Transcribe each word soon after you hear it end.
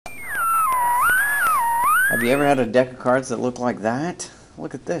Have you ever had a deck of cards that look like that?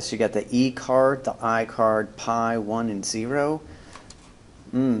 Look at this. You got the E card, the I card, pi, 1, and 0.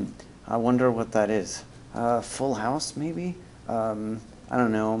 I wonder what that is. Full house, maybe? I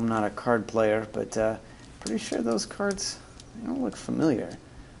don't know. I'm not a card player, but pretty sure those cards don't look familiar,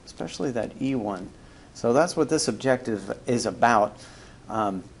 especially that E one. So that's what this objective is about,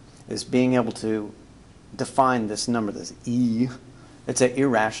 is being able to define this number, this E. It's an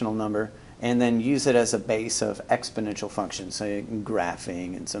irrational number, and then use it as a base of exponential functions, so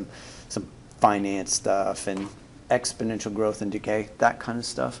graphing and some finance stuff and exponential growth and decay, that kind of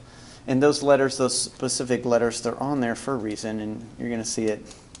stuff. And those letters, those specific letters, they're on there for a reason, and you're going to see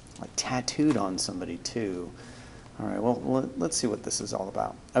it like tattooed on somebody too. All right, well, let's see what this is all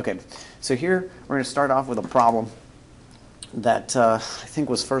about. Okay, so here we're going to start off with a problem that I think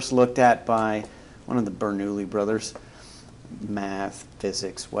was first looked at by one of the Bernoulli brothers, math,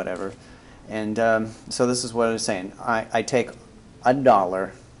 physics, whatever. And so this is what I was saying. I take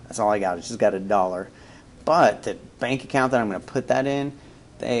 $1. That's all I got. I just got $1. But the bank account that I'm going to put that in,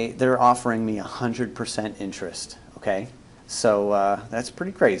 they're offering me 100% interest. Okay, so that's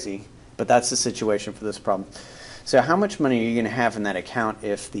pretty crazy. But that's the situation for this problem. So how much money are you going to have in that account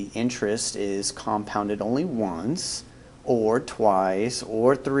if the interest is compounded only once, or twice,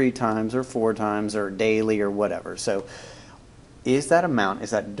 or 3 times, or 4 times, or daily, or whatever? So is that amount, is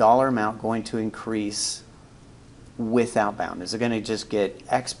that dollar amount going to increase without bound? Is it going to just get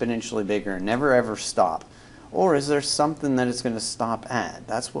exponentially bigger and never ever stop? Or is there something that it's going to stop at?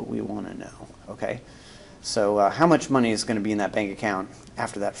 That's what we want to know, okay? So how much money is going to be in that bank account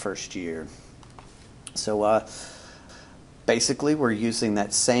after that first year? So basically we're using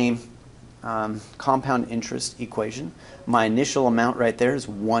that same compound interest equation. My initial amount right there is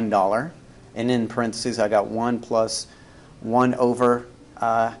 $1. And in parentheses I got 1 plus 1 over,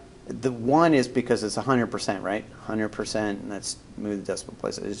 the 1 is because it's 100%, right? 100%, and that's, move the decimal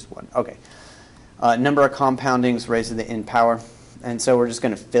place, it's just 1. Okay. Number of compoundings raised to the n power. And so we're just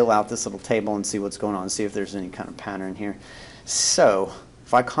going to fill out this little table and see what's going on, see if there's any kind of pattern here. So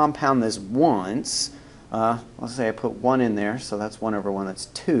if I compound this once, let's say I put 1 in there, so that's 1 over 1, that's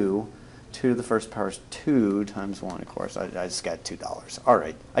 2. 2 to the first power is 2 times 1, of course. I just got $2. All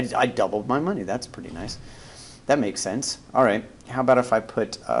right, I doubled my money. That's pretty nice. That makes sense. All right, how about if I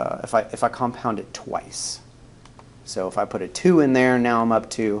put if I compound it twice? So if I put a 2 in there, now I'm up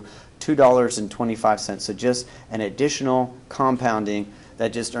to $2.25. So just an additional compounding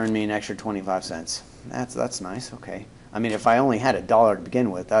that just earned me an extra 25 cents. That's nice. Okay. I mean, if I only had $1 to begin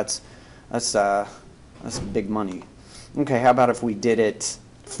with, that's big money. Okay. How about if we did it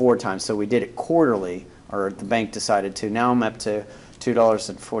 4 times? So we did it quarterly, or the bank decided to. Now I'm up to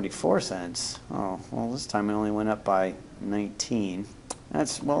 $2.44. Oh, well, this time it only went up by 19.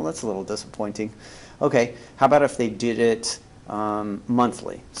 That's a little disappointing. Okay, how about if they did it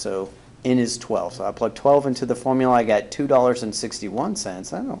monthly? So n is 12. So I plug 12 into the formula. I got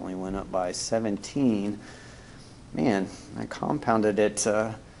 $2.61. That only went up by 17. Man, I compounded it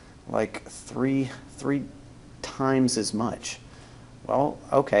like three times as much. Well,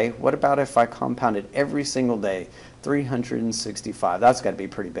 okay, what about if I compounded every single day? 365. That's got to be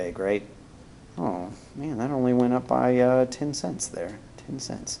pretty big, right? Oh, man, that only went up by 10 cents there. 10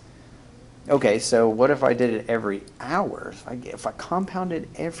 cents. Okay, so what if I did it every hour? If I compounded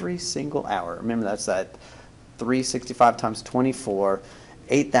every single hour, remember that's that 365 times 24,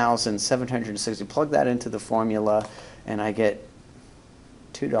 8,760. Plug that into the formula, and I get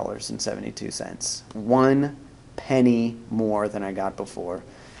 $2.72. 1 penny more than I got before.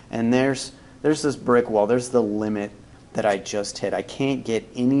 And there's this brick wall. There's the limit that I just hit. I can't get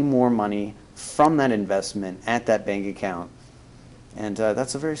any more money from that investment at that bank account. And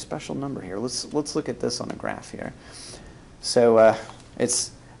that's a very special number here. Let's look at this on a graph here. So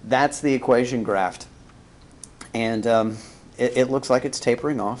that's the equation graphed. And it looks like it's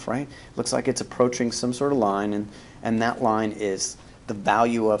tapering off, right? It looks like it's approaching some sort of line, and that line is the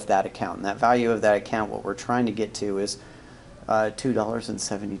value of that account. And that value of that account, what we're trying to get to is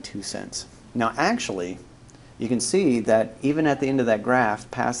 $2.72. Now actually, you can see that even at the end of that graph,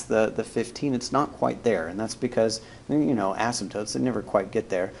 past the 15, it's not quite there. And that's because, you know, asymptotes, they never quite get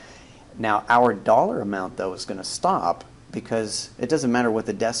there. Now our dollar amount, though, is going to stop because it doesn't matter what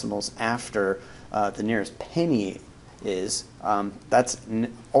the decimals after the nearest penny is. That's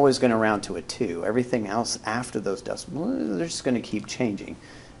always going to round to a 2. Everything else after those decimals, they're just going to keep changing.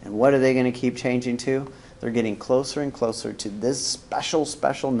 And what are they going to keep changing to? They're getting closer and closer to this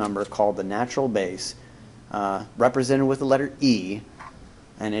special number called the natural base, represented with the letter E,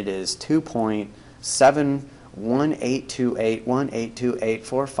 and it is 2.7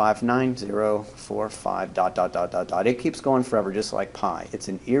 1828.1828459045 dot dot dot dot dot. It keeps going forever, just like pi. It's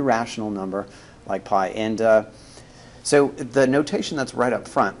an irrational number like pi. And so the notation that's right up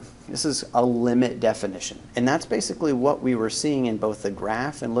front, this is a limit definition. And that's basically what we were seeing in both the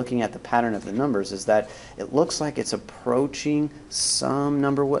graph and looking at the pattern of the numbers, is that it looks like it's approaching some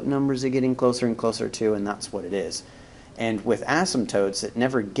number. What number is it getting closer and closer to? And that's what it is. And with asymptotes, it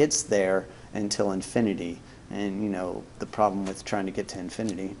never gets there until infinity. And, you know, the problem with trying to get to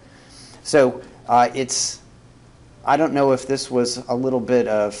infinity. So I don't know if this was a little bit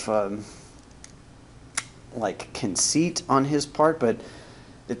of like conceit on his part, but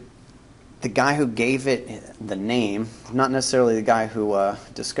the guy who gave it the name, not necessarily the guy who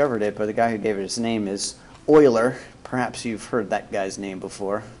discovered it, but the guy who gave it his name is Euler. Perhaps you've heard that guy's name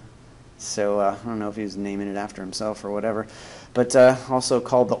before. So I don't know if he's naming it after himself or whatever, but also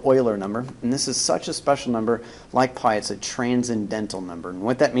called the Euler number. And this is such a special number, like pi. It's a transcendental number. And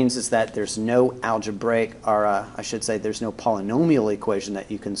what that means is that there's no algebraic, or I should say there's no polynomial equation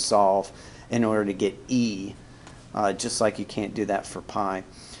that you can solve in order to get e, just like you can't do that for pi.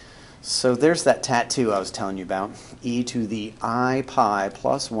 So there's that tattoo I was telling you about. E to the I pi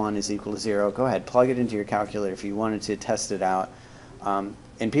plus 1 is equal to 0. Go ahead, plug it into your calculator if you wanted to test it out.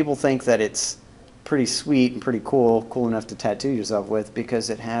 And people think that it's pretty sweet and pretty cool enough to tattoo yourself with,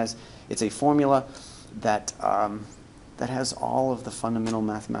 because it's a formula that that has all of the fundamental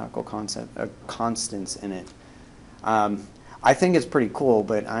mathematical constants in it. I think it's pretty cool,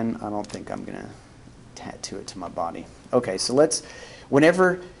 but I don't think I'm gonna tattoo it to my body. Okay, so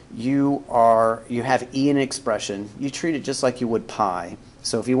whenever you have e in an expression, you treat it just like you would pi.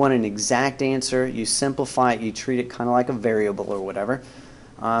 So if you want an exact answer, you simplify it, you treat it kind of like a variable or whatever.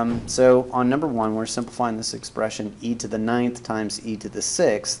 So on number 1, we're simplifying this expression, e to the 9th times e to the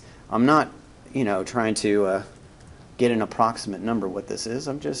 6th. I'm not, trying to get an approximate number what this is.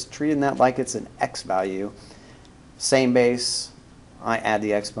 I'm just treating that like it's an x value. Same base, I add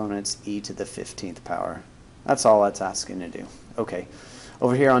the exponents, e to the 15th power. That's all that's asking to do. Okay.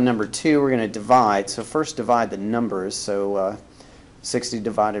 Over here on number 2, we're going to divide. So first divide the numbers. So 60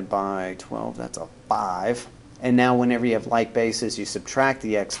 divided by 12, that's a 5. And now whenever you have like bases, you subtract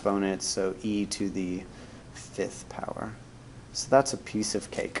the exponents, so e to the 5th power. So that's a piece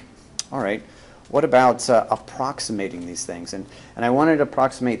of cake. All right. What about approximating these things? And I wanted to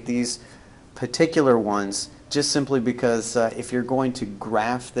approximate these particular ones just simply because if you're going to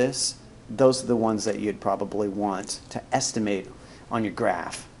graph this, those are the ones that you'd probably want to estimate on your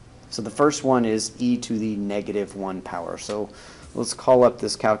graph. So the first one is e to the negative 1 power. So let's call up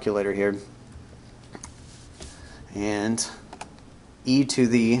this calculator here. And e to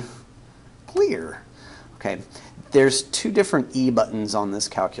the clear. Okay, there's 2 different e buttons on this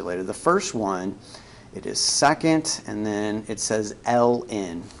calculator. The first one, it is second, and then it says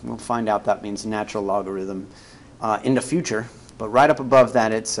ln. We'll find out that means natural logarithm in the future. But right up above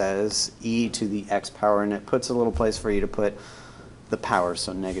that it says e to the x power, and it puts a little place for you to put the power,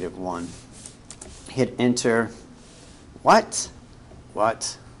 so negative 1. Hit enter. What?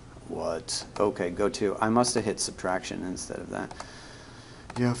 Okay, go to. I must have hit subtraction instead of that.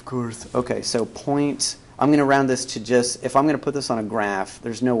 Yeah, of course. Okay, so I'm going to round this to just, if I'm going to put this on a graph,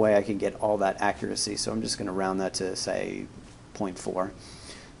 there's no way I could get all that accuracy, so I'm just going to round that to, say, 0.4.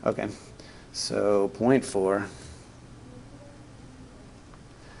 Okay, so 0.4.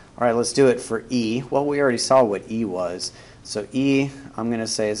 All right, let's do it for e. Well, we already saw what e was. So e, I'm going to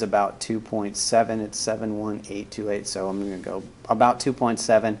say, is about 2.7. It's 71828, so I'm going to go about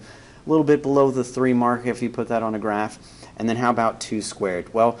 2.7, a little bit below the 3 mark if you put that on a graph. And then how about 2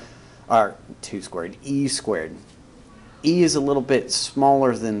 squared? Well, e squared. E is a little bit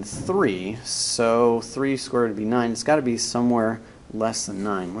smaller than 3, so 3 squared would be 9. It's got to be somewhere less than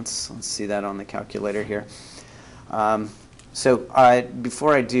 9. Let's see that on the calculator here.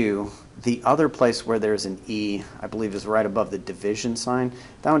 Before I do, the other place where there's an e, I believe, is right above the division sign.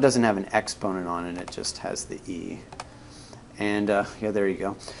 That one doesn't have an exponent on it, it just has the e. And yeah, there you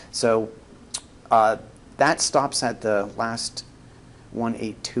go. So that stops at the last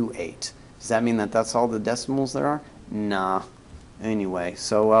 1828. Does that mean that that's all the decimals there are? Nah. Anyway,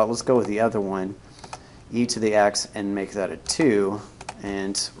 so let's go with the other one, e to the x, and make that a 2.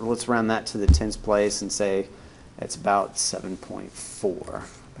 And let's round that to the 10th place and say it's about 7.4.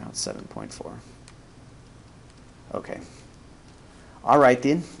 About 7.4. Okay. All right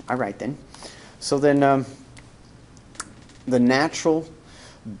then. So then the natural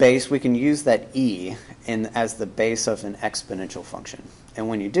base, we can use that e as the base of an exponential function. And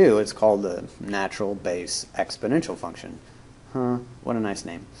when you do, it's called the natural base exponential function. Huh, what a nice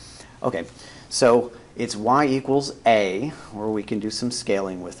name. Okay, so it's y equals a, or we can do some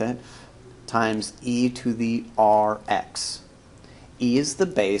scaling with it, times e to the rx. E is the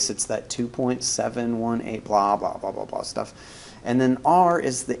base, it's that 2.718 blah, blah, blah, blah, blah stuff. And then r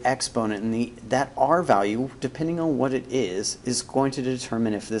is the exponent, and that r value, depending on what it is going to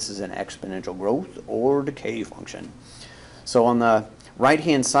determine if this is an exponential growth or decay function. So on the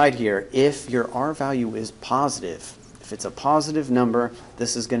right-hand side here, if your r value is positive, if it's a positive number,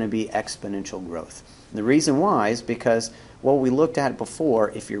 this is going to be exponential growth. The reason why is because, well, we looked at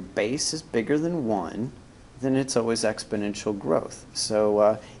before, if your base is bigger than 1, then it's always exponential growth.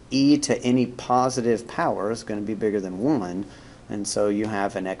 So e to any positive power is going to be bigger than 1, and so you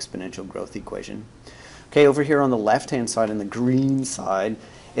have an exponential growth equation. Okay, over here on the left-hand side, on the green side,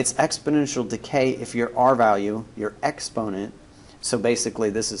 it's exponential decay if your r value, your exponent, so basically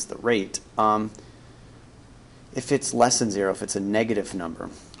this is the rate, if it's less than 0, if it's a negative number.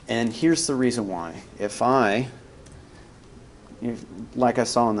 And here's the reason why. Like I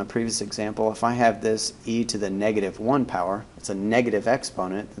saw in the previous example, if I have this e to the -1 power, it's a negative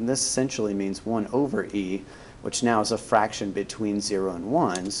exponent, then this essentially means 1 over e, which now is a fraction between 0 and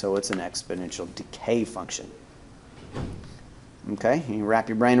 1, so it's an exponential decay function. Okay, can you wrap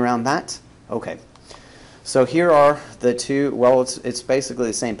your brain around that? Okay, so here are the two, well, it's basically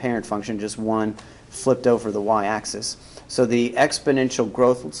the same parent function, just one flipped over the y-axis. So the exponential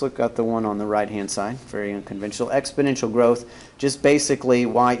growth, let's look at the one on the right-hand side, very unconventional. Exponential growth, just basically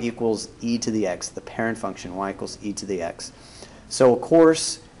y equals e to the x, the parent function, y equals e to the x. So of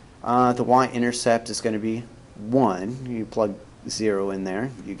course, the y-intercept is going to be 1. You plug 0 in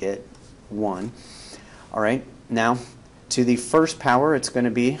there, you get 1. All right, now to the first power, it's going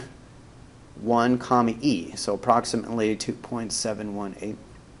to be 1 comma e, so approximately 2.718.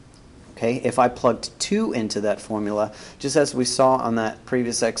 Okay, if I plugged 2 into that formula, just as we saw on that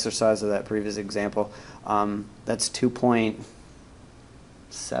previous exercise or that previous example, that's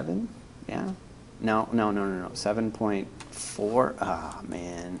 2.7, yeah? No, 7.4, ah,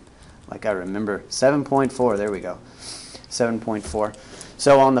 man, like I remember, 7.4, there we go, 7.4.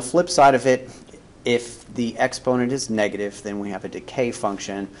 So on the flip side of it, if the exponent is negative, then we have a decay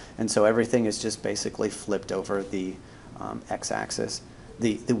function, and so everything is just basically flipped over the x-axis.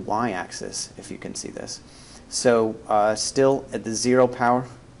 The y-axis, if you can see this. So still at the 0 power,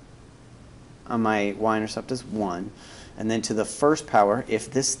 my y-intercept is 1. And then to the first power, if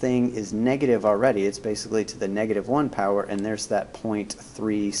this thing is negative already, it's basically to the -1 power, and there's that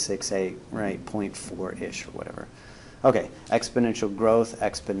 0.368, right, 0.4-ish or whatever. Okay, exponential growth,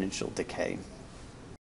 exponential decay.